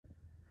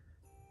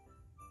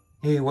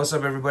Hey, what's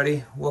up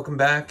everybody? Welcome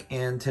back,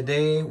 and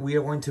today we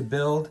are going to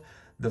build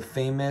the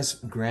famous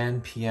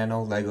grand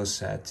piano Lego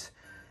set.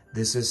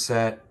 This is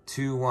set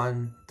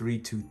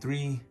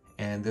 21323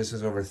 and this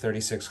is over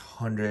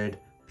 3,600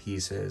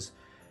 pieces.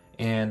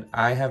 And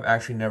I have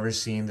actually never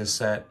seen this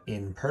set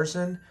in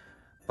person,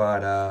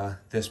 but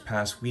this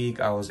past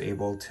week I was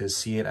able to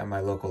see it at my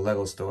local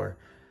Lego store.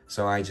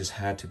 So I just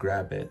had to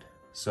grab it.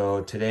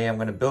 So today I'm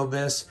gonna build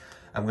this.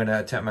 I'm gonna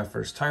attempt my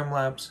first time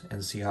lapse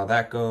and see how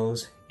that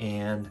goes.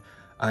 And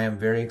I am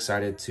very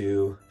excited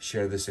to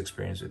share this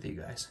experience with you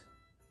guys.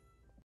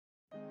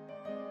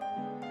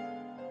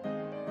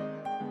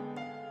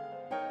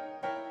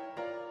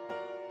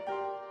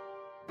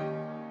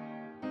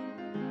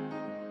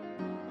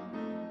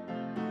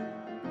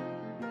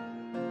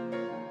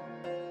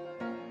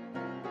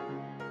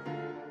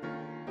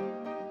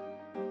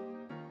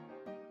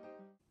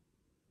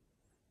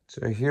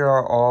 So here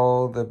are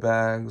all the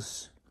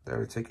bags that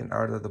are taken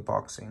out of the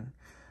boxing.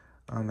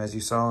 As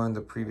you saw in the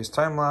previous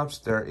time lapse,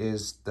 there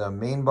is the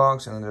main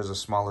box and then there's a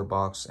smaller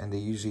box, and they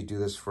usually do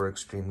this for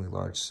extremely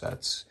large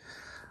sets.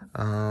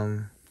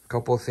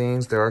 Couple of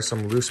things, there are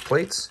some loose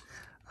plates,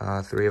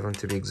 3 of them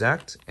to be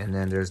exact, and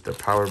then there's the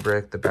power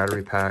brick, the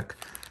battery pack,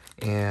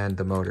 and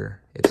the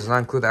motor. It does not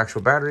include the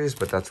actual batteries,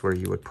 but that's where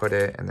you would put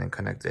it and then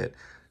connect it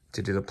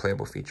to do the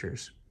playable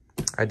features.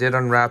 I did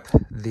unwrap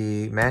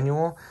the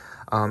manual.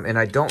 And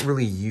I don't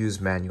really use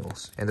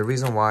manuals. And the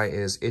reason why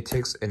is it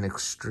takes an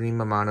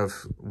extreme amount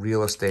of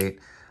real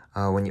estate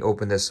when you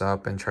open this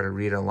up and try to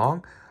read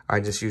along. I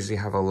just usually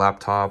have a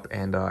laptop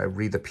and I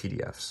read the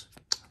PDFs.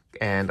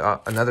 And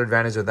another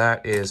advantage of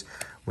that is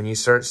when you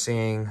start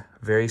seeing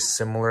very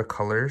similar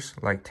colors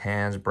like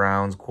tans,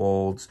 browns,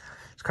 golds,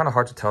 it's kind of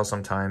hard to tell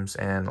sometimes.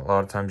 And a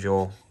lot of times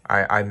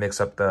I mix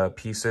up the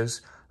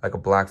pieces, like a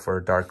black for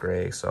a dark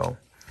gray. So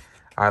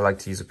I like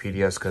to use the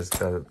PDFs because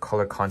the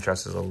color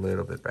contrast is a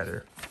little bit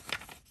better.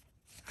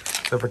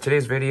 So for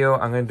today's video,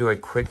 I'm going to do a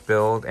quick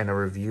build and a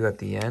review at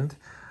the end.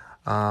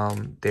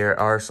 There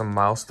are some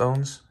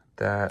milestones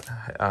that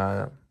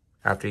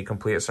after you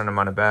complete a certain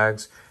amount of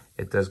bags,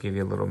 it does give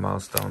you a little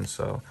milestone.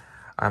 So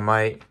I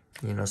might,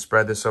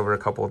 spread this over a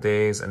couple of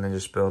days and then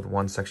just build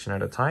one section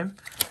at a time.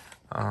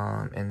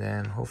 And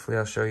then hopefully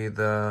I'll show you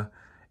the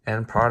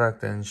end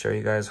product and show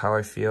you guys how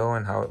I feel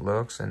and how it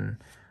looks and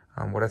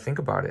what I think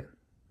about it.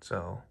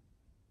 So,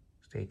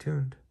 stay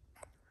tuned.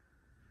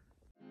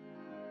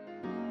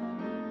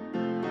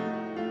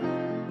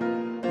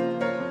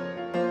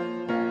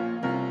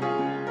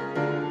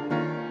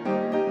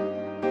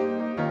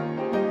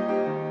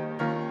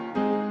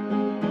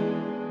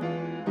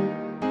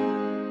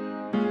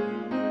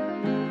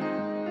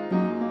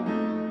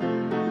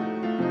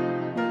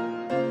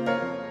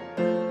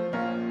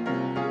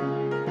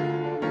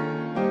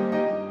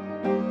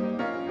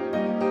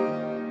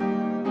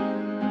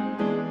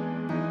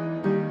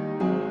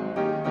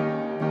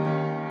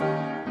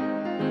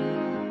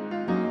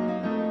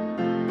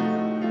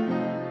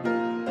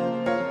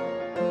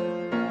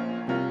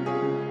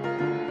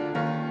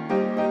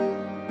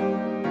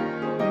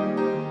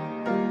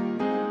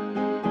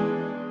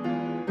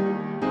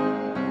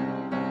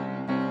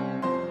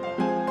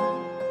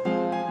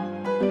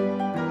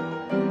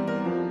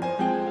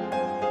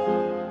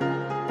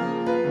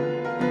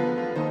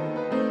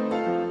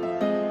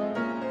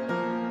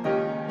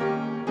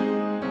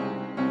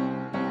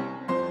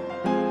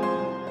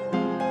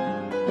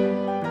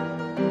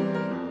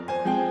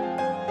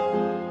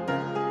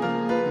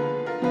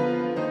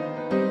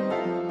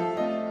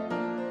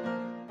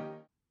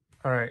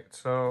 All right,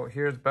 so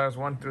here's bags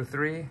 1 through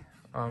 3.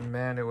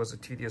 Man, it was a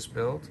tedious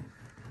build,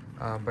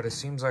 but it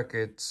seems like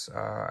it's,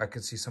 I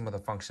could see some of the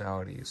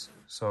functionalities.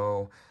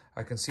 So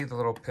I can see the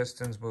little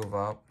pistons move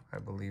up. I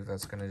believe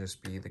that's gonna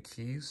just be the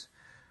keys.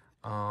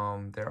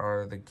 There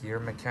are the gear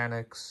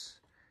mechanics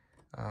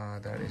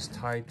that is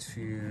tied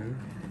to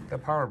the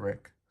power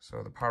brick.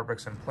 So the power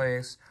brick's in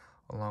place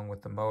along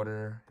with the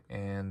motor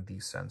and the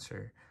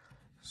sensor.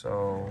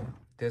 So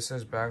this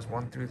is bags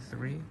 1 through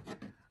 3.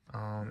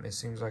 It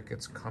seems like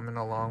it's coming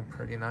along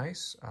pretty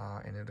nice,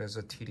 and it is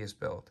a tedious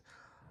build.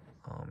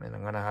 And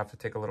I'm gonna have to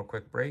take a little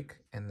quick break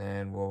and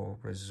then we'll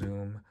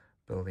resume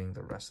building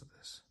the rest of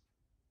this.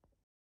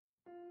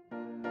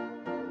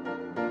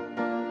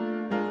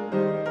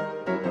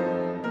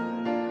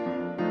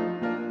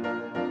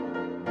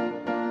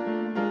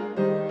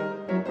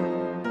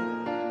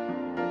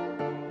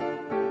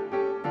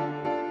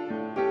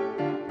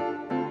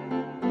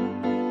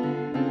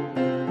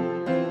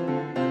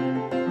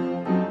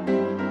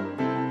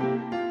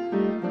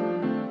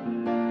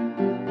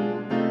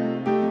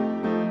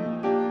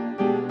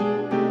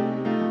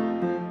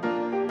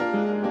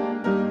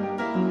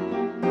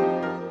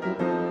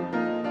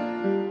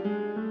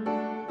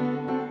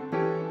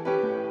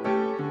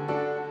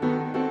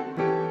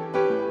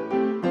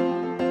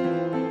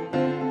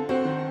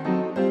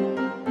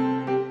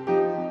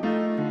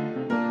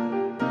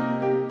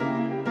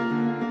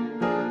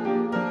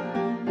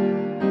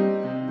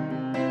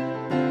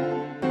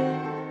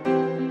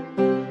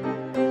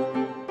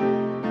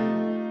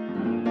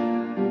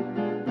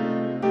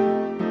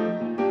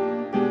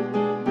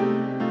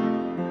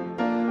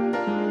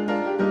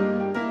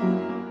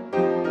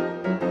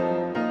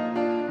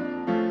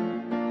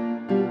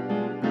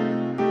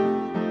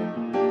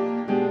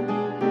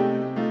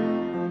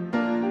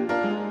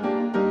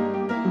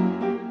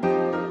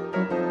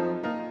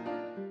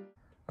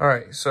 All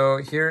right, so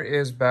here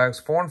is bags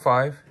 4 and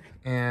 5,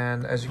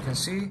 and as you can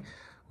see,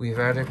 we've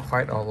added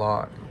quite a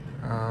lot.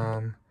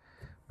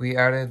 We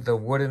added the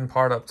wooden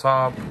part up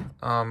top,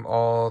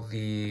 all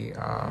the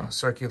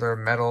circular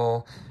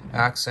metal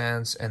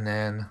accents, and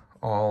then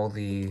all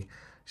the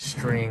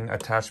string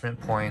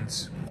attachment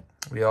points.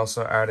 We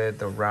also added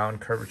the round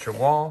curvature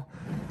wall.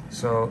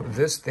 So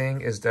this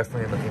thing is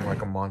definitely looking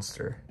like a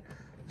monster.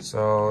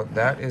 So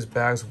that is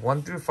bags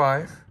 1 through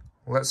 5.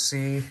 Let's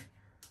see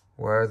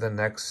where the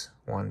next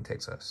one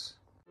takes us.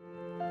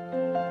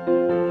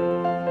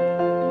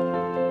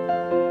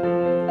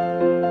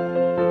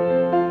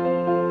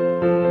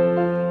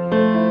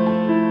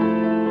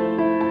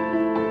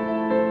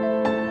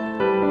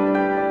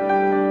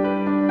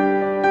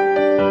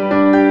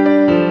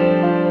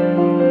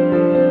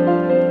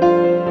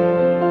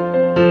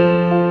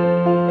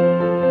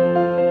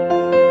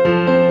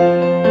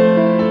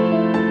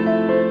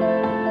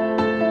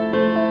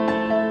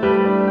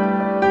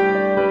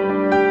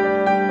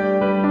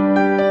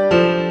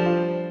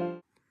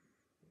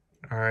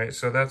 Alright,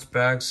 so that's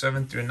bags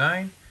 7 through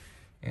 9,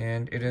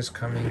 and it is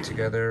coming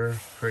together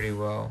pretty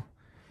well.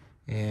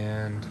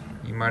 And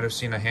you might have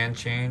seen a hand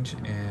change,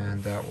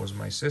 and that was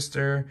my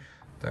sister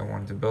that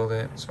wanted to build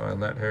it, so I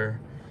let her.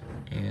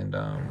 And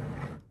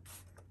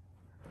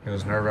it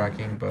was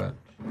nerve-wracking, but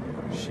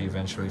she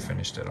eventually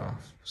finished it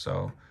off.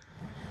 So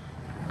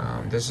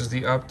this is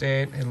the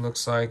update. It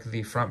looks like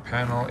the front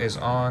panel is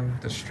on,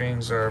 the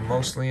strings are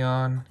mostly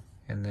on,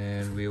 and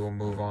then we will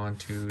move on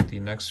to the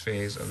next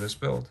phase of this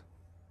build.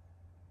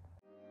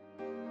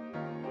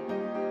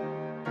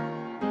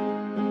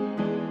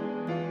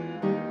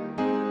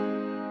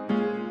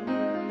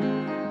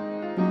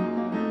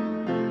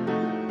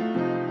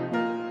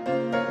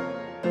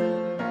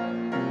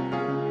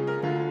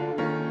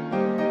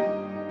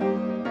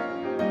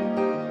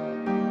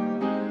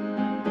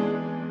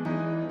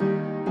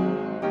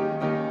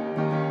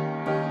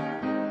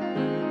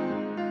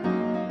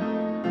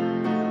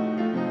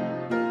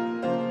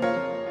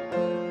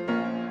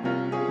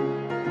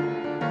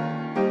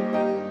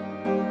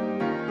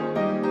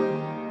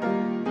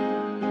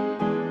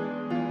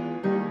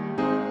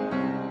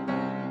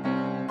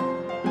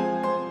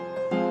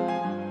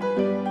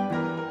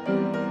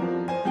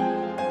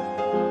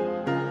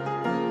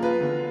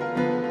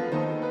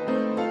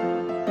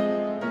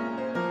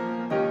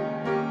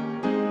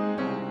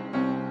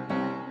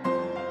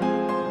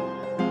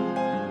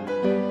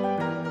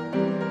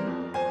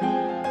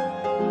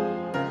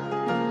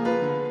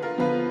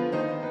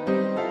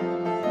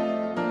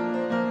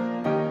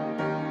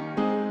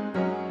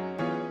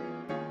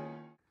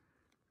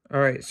 All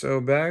right, so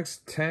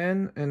bags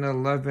 10 and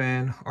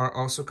 11 are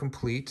also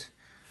complete.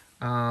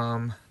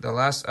 The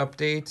last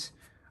update,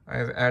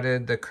 I've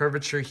added the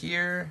curvature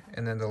here,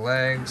 and then the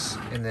legs,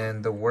 and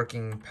then the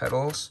working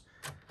pedals.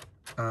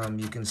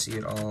 You can see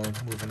it all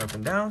moving up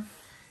and down.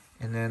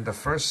 And then the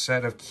first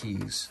set of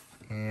keys.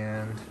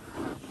 And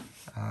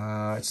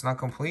it's not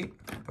complete,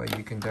 but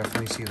you can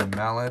definitely see the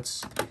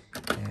mallets.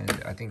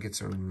 And I think it's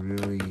a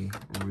really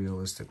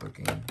realistic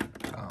looking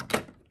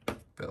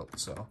build.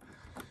 So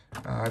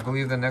I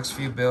believe the next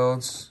few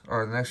builds,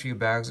 or the next few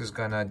bags, is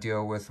gonna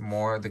deal with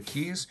more of the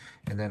keys,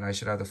 and then I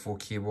should have the full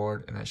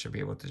keyboard, and I should be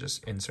able to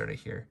just insert it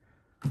here.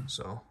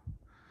 So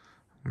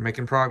we're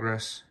making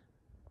progress.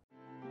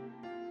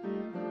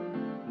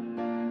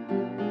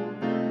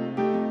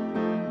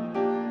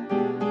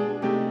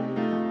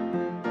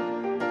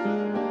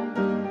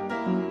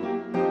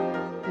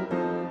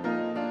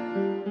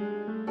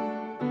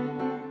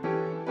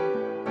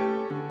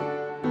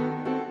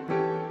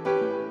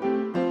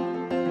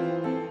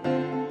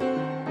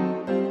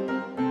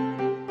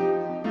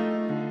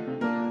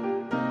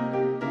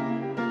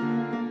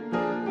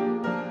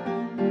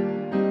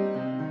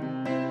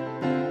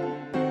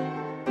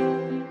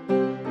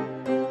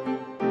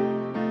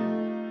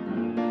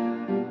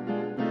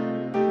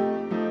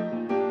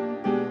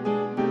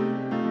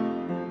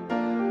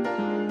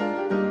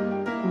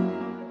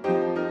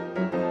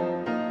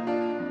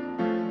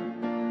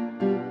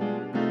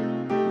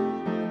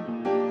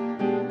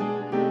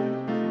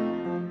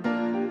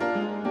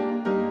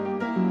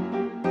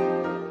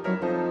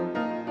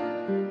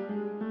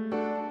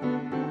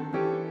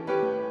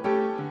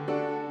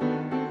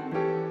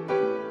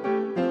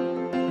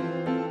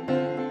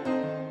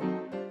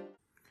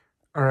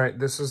 All right,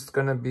 this is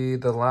gonna be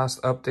the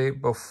last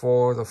update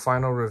before the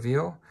final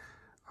reveal.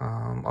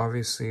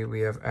 Obviously,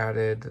 we have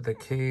added the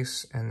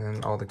case, and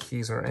then all the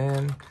keys are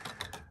in.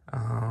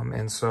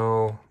 And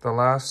so the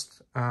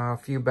last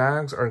few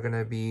bags are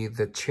gonna be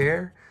the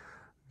chair,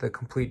 the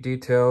complete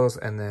details,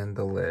 and then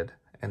the lid.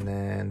 And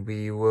then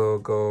we will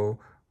go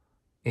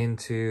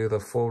into the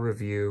full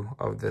review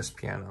of this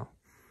piano.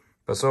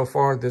 But so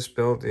far, this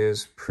build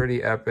is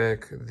pretty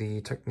epic.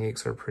 The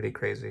techniques are pretty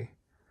crazy.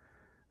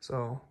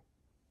 So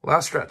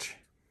last stretch.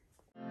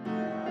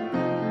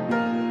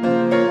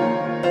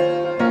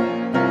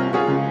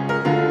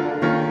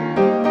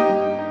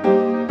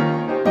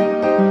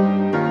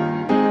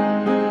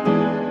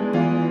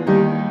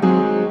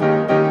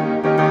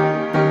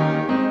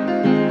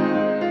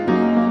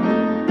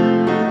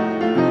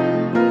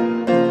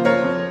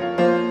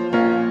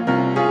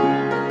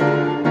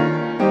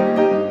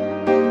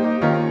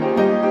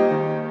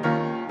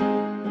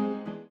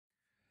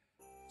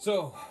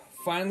 So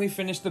finally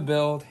finished the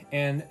build,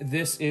 and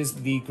this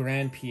is the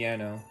grand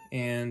piano,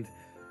 and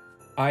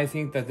I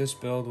think that this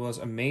build was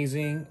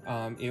amazing.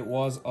 It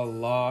was a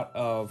lot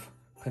of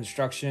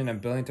construction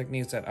and building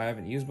techniques that I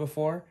haven't used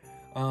before,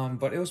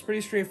 but it was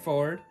pretty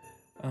straightforward,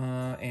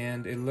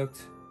 and it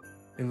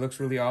looks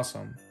really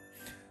awesome.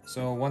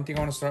 So one thing I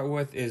want to start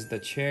with is the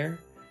chair.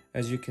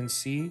 As you can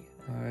see,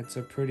 it's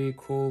a pretty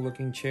cool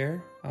looking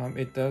chair.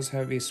 It does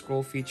have a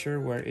scroll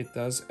feature where it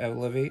does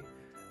elevate.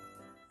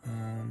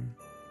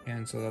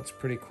 And so that's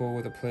pretty cool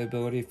with the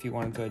playability if you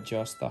wanted to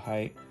adjust the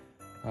height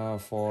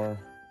for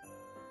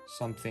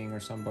something or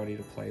somebody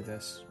to play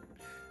this.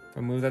 If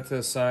I move that to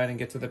the side and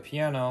get to the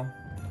piano,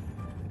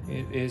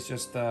 it is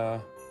just a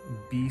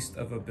beast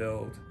of a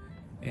build.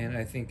 And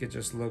I think it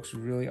just looks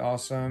really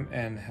awesome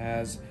and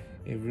has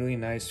a really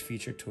nice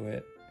feature to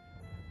it.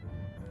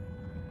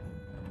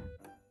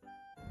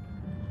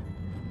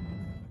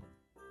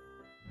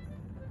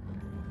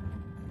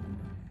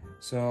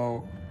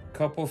 So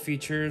couple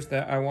features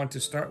that I want to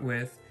start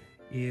with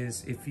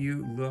is if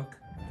you look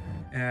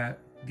at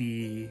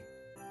the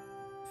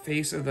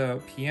face of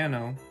the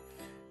piano,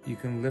 you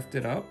can lift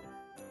it up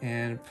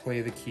and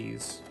play the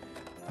keys.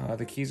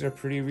 The keys are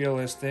pretty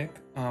realistic.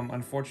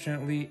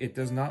 Unfortunately, it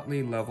does not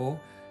lay level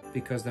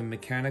because the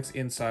mechanics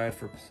inside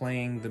for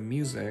playing the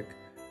music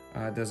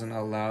doesn't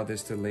allow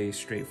this to lay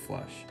straight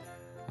flush.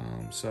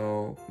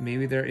 So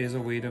maybe there is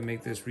a way to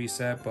make this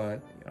reset, but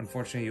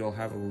unfortunately you'll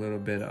have a little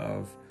bit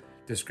of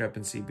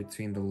discrepancy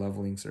between the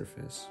leveling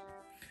surface.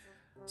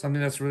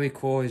 Something that's really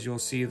cool is you'll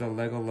see the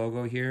Lego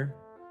logo here.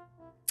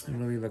 It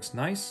really looks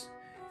nice.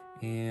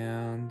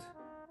 And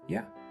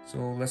yeah, so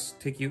let's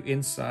take you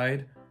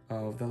inside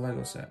of the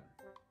Lego set.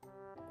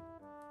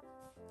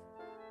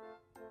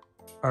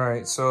 All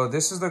right, so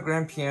this is the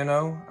grand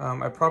piano.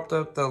 I propped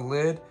up the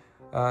lid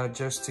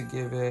just to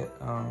give it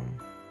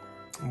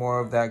more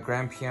of that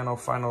grand piano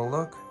final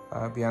look.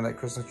 Behind that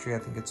Christmas tree, I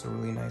think it's a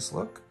really nice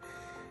look.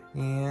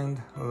 And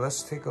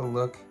let's take a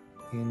look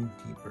in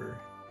deeper.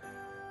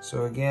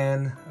 So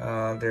again,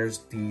 there's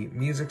the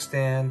music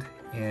stand,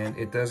 and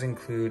it does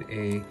include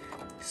a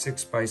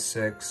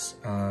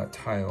 6x6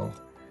 tile.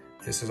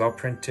 This is all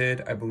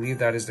printed. I believe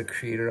that is the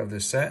creator of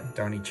this set,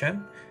 Donnie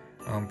Chen.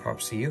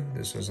 Props to you,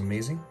 this was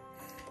amazing.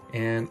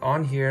 And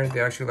on here, they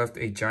actually left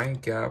a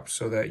giant gap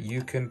so that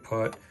you can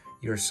put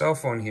your cell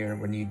phone here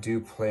when you do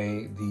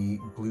play the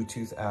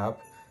Bluetooth app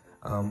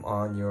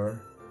on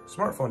your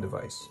smartphone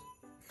device.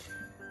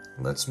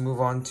 Let's move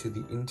on to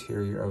the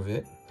interior of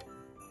it.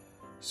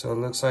 So it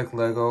looks like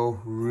Lego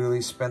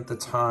really spent the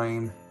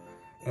time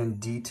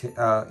and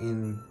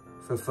in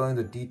fulfilling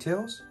the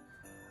details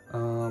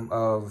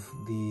of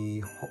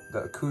the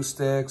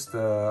acoustics,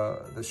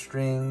 the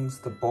strings,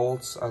 the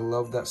bolts. I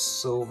love that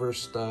silver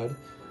stud.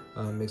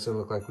 Makes it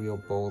look like real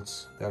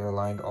bolts that are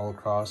lined all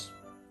across.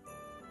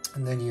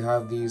 And then you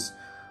have these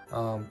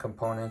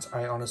components.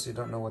 I honestly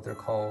don't know what they're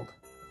called,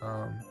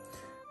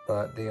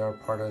 but they are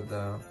part of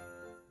the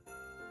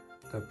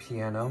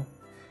piano.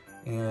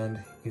 And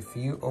if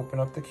you open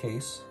up the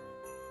case,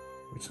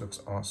 which looks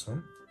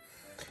awesome,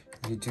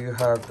 you do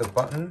have the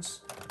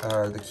buttons,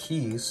 the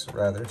keys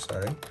rather,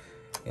 sorry,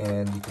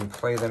 and you can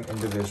play them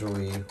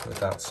individually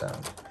without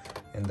sound,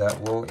 and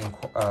that will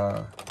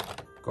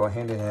go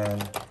hand in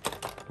hand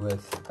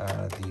with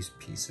these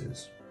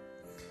pieces.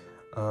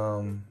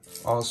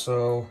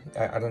 Also,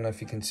 I don't know if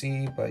you can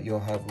see, but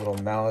you'll have little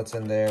mallets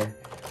in there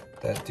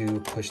that do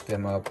push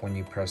them up when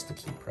you press the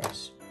key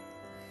press.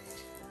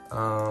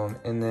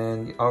 And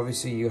then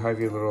obviously you have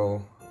your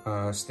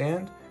little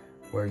stand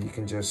where you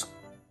can just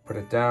put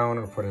it down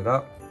or put it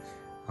up,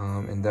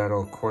 and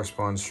that'll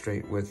correspond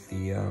straight with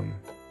the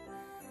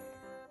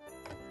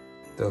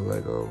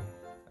Lego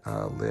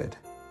lid.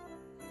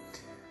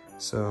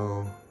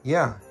 So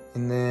yeah,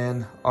 and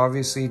then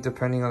obviously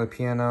depending on the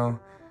piano,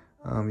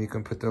 you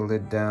can put the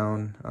lid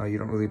down. You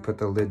don't really put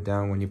the lid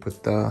down when you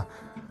put the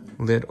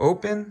lid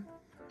open.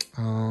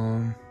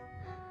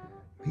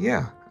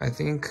 Yeah, I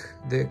think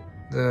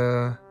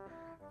the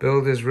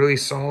build is really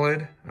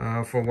solid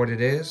for what it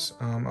is.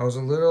 I was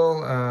a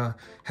little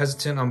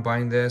hesitant on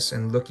buying this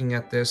and looking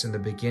at this in the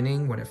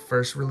beginning when it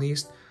first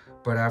released,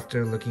 but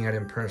after looking at it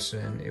in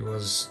person, it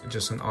was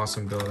just an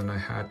awesome build and I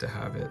had to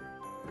have it.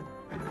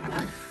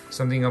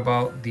 Something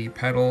about the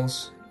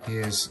pedals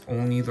is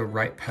only the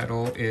right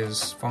pedal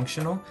is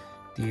functional.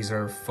 These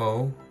are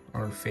faux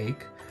or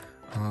fake.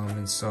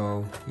 And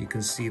so you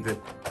can see that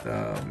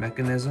the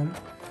mechanism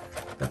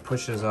that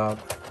pushes up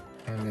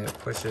and it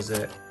pushes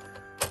it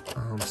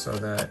so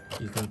that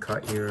you can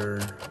cut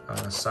your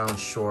sound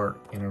short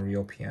in a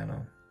real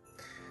piano.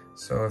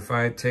 So if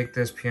I take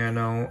this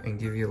piano and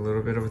give you a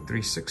little bit of a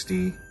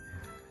 360,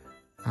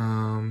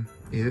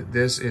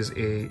 this is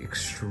a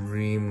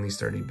extremely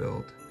sturdy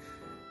build.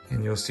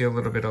 And you'll see a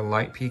little bit of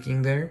light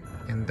peeking there,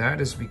 and that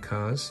is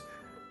because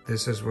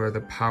this is where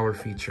the power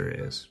feature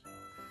is.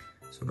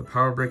 So the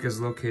power brick is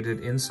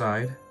located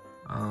inside,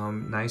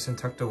 nice and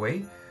tucked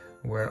away,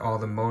 where all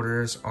the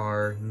motors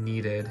are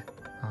needed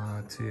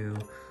to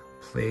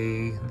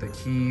play the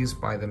keys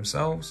by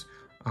themselves,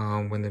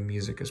 when the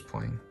music is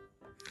playing.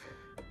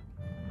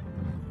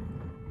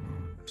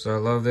 So I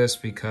love this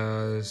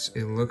because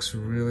it looks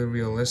really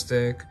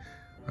realistic.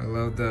 I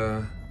love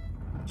the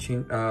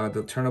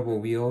turnable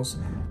wheels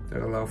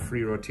that allow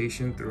free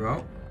rotation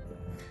throughout.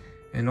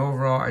 And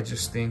overall, I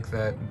just think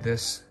that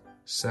this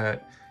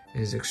set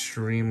is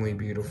extremely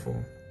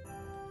beautiful.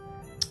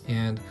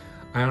 And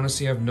I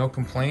honestly have no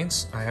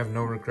complaints. I have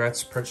no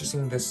regrets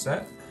purchasing this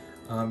set.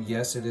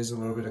 Yes, it is a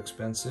little bit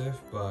expensive,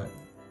 but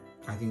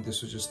I think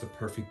this was just the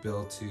perfect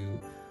build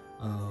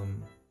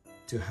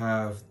to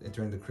have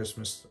during the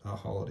Christmas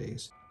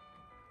holidays.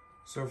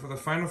 So for the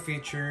final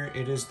feature,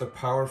 it is the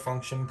power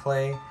function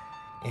play,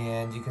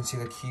 and you can see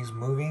the keys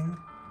moving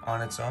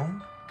on its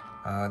own.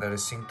 That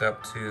is synced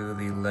up to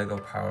the Lego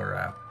Power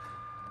app.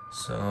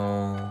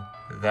 So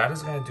that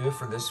is gonna do it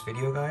for this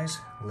video, guys.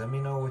 Let me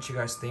know what you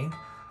guys think.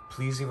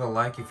 Please leave a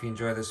like if you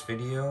enjoy this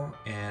video,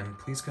 and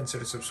please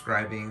consider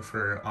subscribing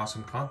for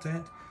awesome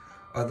content.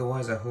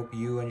 Otherwise, I hope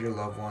you and your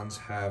loved ones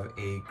have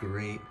a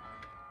great,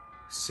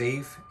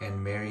 safe,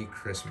 and Merry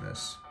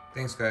Christmas.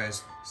 Thanks,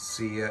 guys.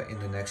 See ya in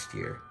the next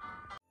year.